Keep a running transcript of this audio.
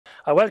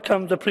I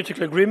welcome the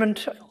political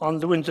agreement on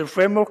the Windsor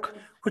framework,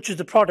 which is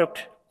the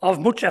product of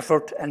much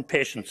effort and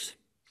patience.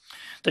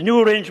 The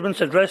new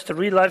arrangements address the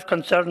real-life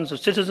concerns of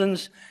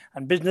citizens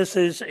and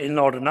businesses in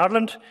Northern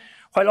Ireland,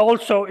 while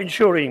also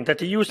ensuring that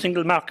the EU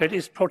single market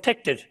is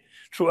protected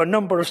through a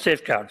number of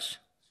safeguards.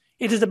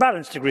 It is a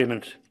balanced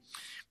agreement,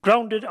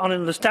 grounded on an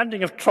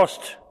understanding of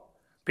trust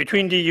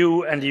between the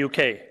EU and the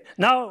UK.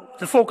 Now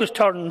the focus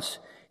turns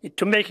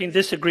to making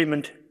this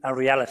agreement a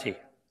reality.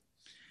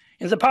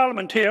 In the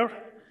Parliament here,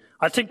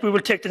 I think we will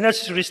take the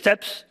necessary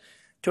steps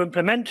to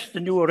implement the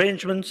new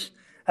arrangements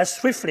as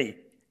swiftly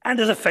and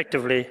as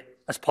effectively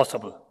as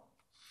possible.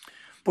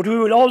 But we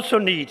will also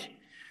need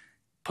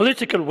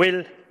political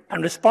will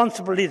and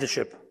responsible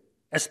leadership,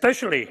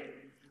 especially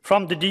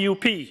from the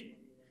DUP,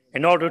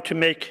 in order to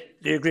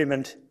make the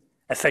agreement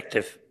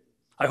effective.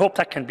 I hope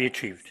that can be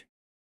achieved.